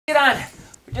Get on.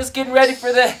 We're just getting ready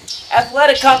for the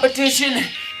athletic competition.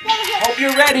 Hope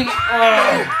you're ready.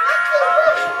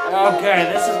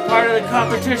 Okay, this is part of the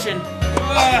competition.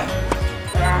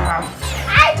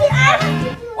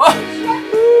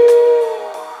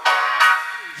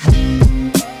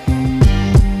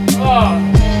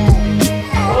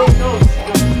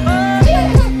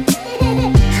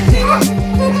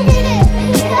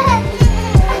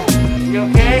 You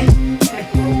okay?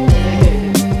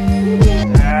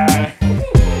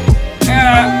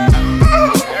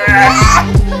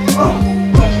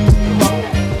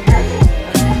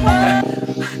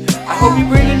 I hope you're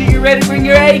ready to bring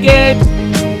your A game.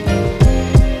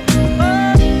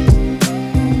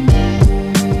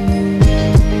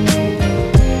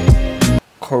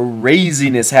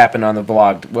 Craziness happened on the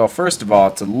vlog. Well, first of all,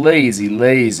 it's a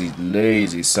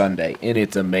lazy Sunday, and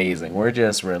it's amazing. We're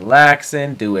just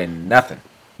relaxing, doing nothing.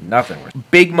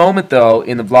 Big moment, though,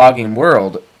 in the vlogging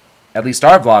world, at least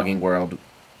our vlogging world,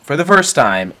 for the first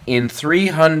time in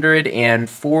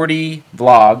 340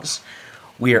 vlogs,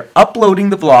 we are uploading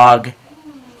the vlog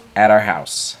at our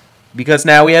house. Because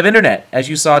now we have internet. As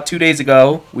you saw 2 days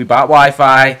ago, we bought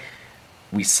Wi-Fi.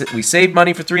 We saved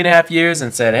money for 3.5 years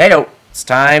and said, hey, it's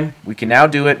time. We can now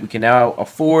do it. We can now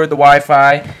afford the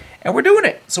Wi-Fi. And we're doing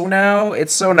it. So now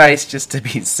it's so nice just to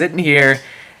be sitting here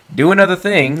doing other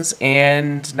things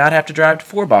and not have to drive to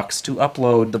 $4 to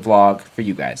upload the vlog for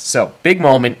you guys. So, big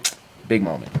moment. Big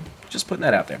moment. Just putting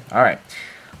that out there. All right.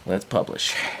 Let's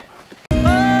publish.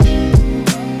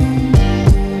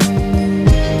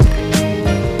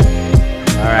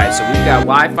 Alright, so we've got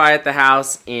Wi-Fi at the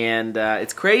house, and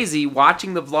it's crazy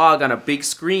watching the vlog on a big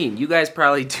screen. You guys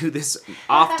probably do this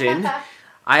often.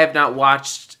 I have not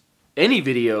watched any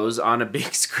videos on a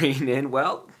big screen in,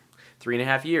 well,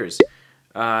 3.5 years.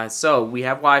 So we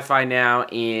have Wi-Fi now,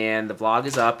 and the vlog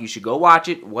is up. You should go watch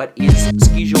it. What is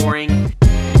ski-joring?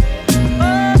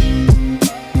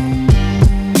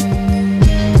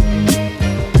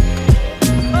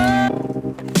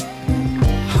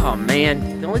 Oh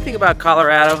man, the only thing about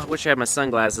Colorado, I wish I had my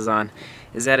sunglasses on,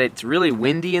 is that it's really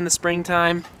windy in the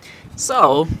springtime.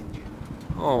 So,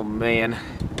 oh man,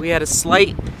 we had a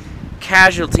slight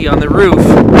casualty on the roof.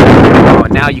 Oh,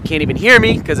 and now you can't even hear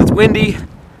me because it's windy.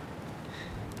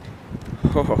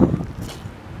 Oh.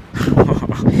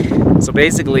 So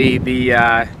basically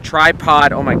the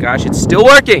tripod, oh my gosh, it's still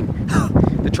working.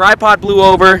 The tripod blew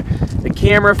over, the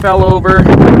camera fell over.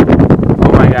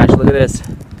 Oh my gosh, look at this.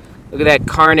 Look at that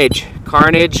carnage.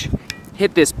 Carnage.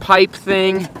 Hit this pipe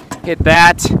thing. Hit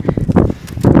that.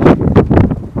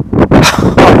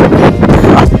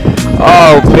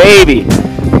 Oh, baby.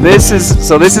 This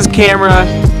is camera.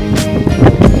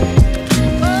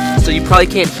 So you probably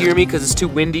can't hear me because it's too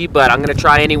windy, but I'm going to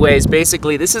try anyways.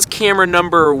 Basically, this is camera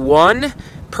number 1,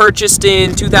 purchased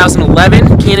in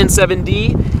 2011, Canon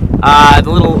 7D.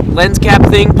 The little lens cap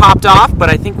thing popped off, but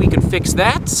I think we can fix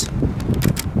that.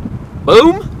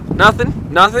 Boom. Nothing.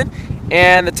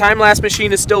 And the time-lapse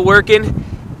machine is still working.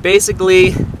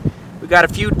 Basically, we got a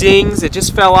few dings. It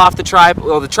just fell off the tripod.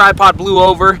 Well, the tripod blew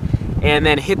over and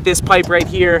then hit this pipe right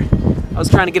here. I was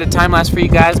trying to get a time-lapse for you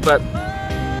guys, but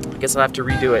I guess I'll have to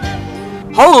redo it.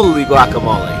 Holy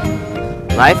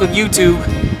guacamole. Life of YouTube.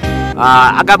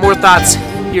 I got more thoughts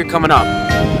here coming up.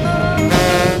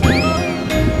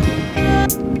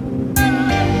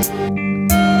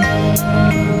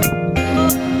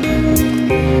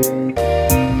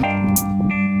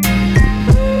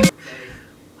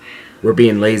 We're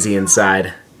being lazy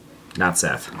inside, not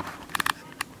Seth.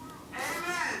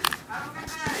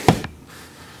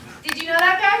 Did you know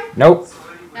that guy? Nope.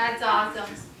 That's awesome.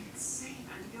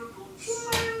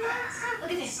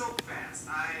 Look at this.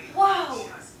 Whoa.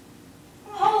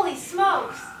 Holy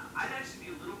smokes. I'd actually be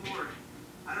a little more,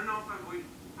 I don't know if I'm more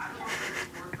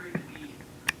afraid to be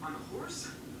on the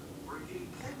horse or getting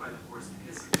pulled by the horse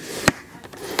because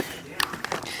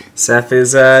Seth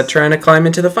is trying to climb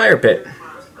into the fire pit.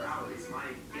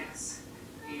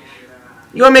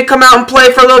 You want me to come out and play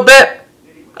for a little bit?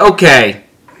 Okay.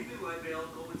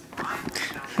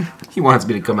 He wants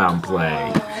me to come out and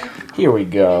play. Here we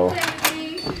go.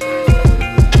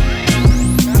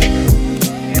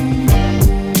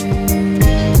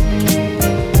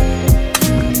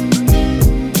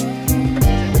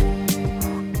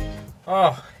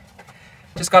 Oh,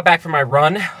 just got back from my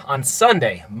run on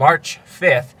Sunday, March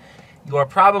 5th. You are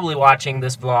probably watching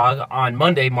this vlog on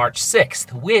Monday, March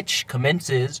 6th, which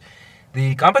commences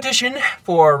the competition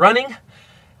for running,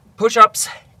 push-ups,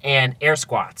 and air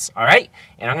squats, all right?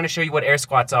 And I'm going to show you what air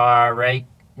squats are right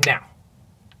now.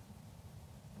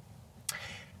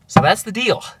 So that's the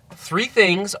deal. 3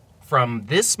 things from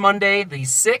this Monday, the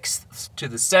 6th, to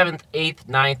the 7th, 8th,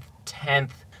 9th, 10th.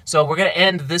 So we're going to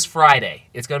end this Friday.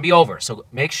 It's going to be over. So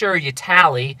make sure you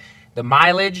tally the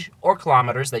mileage or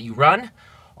kilometers that you run,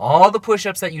 all the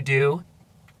push-ups that you do,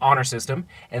 honor system,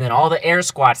 and then all the air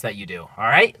squats that you do, all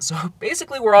right? So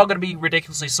basically, we're all going to be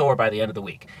ridiculously sore by the end of the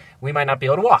week. We might not be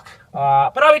able to walk,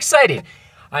 but I'm excited.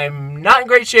 I'm not in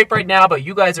great shape right now, but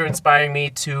you guys are inspiring me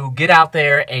to get out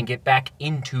there and get back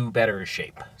into better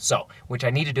shape. So, which I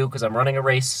need to do because I'm running a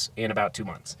race in about 2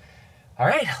 months. All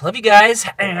right, love you guys,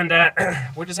 and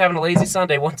we're just having a lazy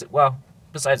Sunday well,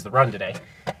 besides the run today.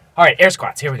 All right, air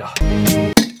squats, here we go.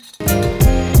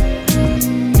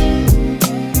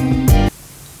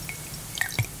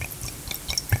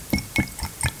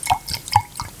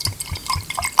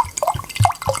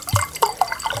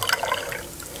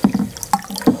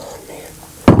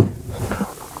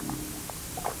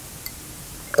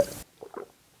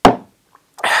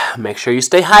 Make sure you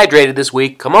stay hydrated this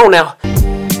week. Come on now.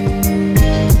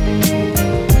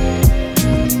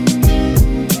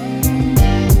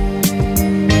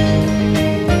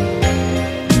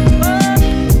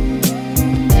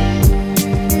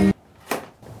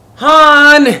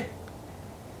 Han!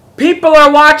 People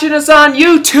are watching us on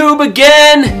YouTube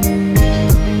again!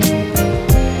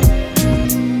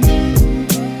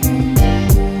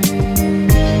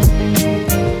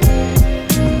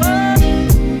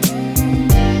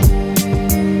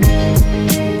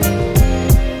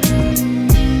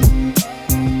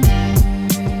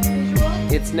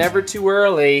 It's never too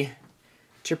early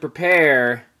to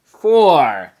prepare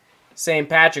for St.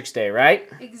 Patrick's Day, right?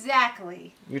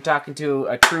 Exactly. You're talking to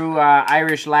a true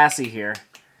Irish lassie here.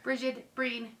 Bridget,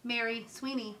 Breen, Mary,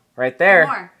 Sweeney. Right there.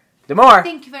 More. Demore.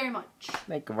 Thank you very much.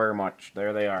 Thank you very much.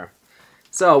 There they are.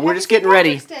 So, we're just getting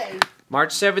ready.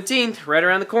 March 17th, right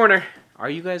around the corner. Are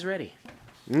you guys ready?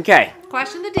 Okay.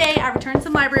 Question of the day. I returned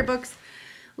some library books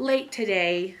late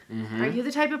today. Mm-hmm. Are you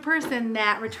the type of person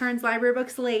that returns library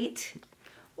books late?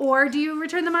 Or do you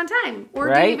return them on time?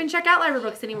 Or do you even check out library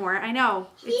books anymore? I know.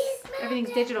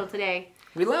 Everything's digital today.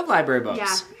 We love library books.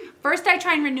 Yeah. First, I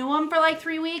try and renew them for like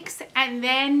 3 weeks. And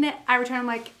then I return them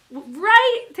like,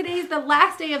 right, today's the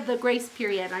last day of the grace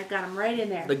period. I've got them right in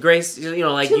there. The grace, you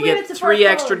know, like you get 3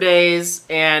 extra days.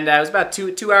 And it was about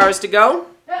two hours to go.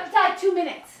 It was like 2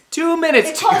 minutes. 2 minutes.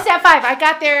 It closed at 5. I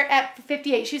got there at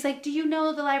 58. She's like, do you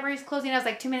know the library's closing? I was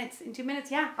like, 2 minutes. In 2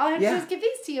 minutes, yeah. All I have to do is give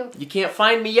these to you. You can't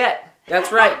find me yet.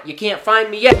 That's right. You can't find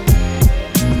me yet.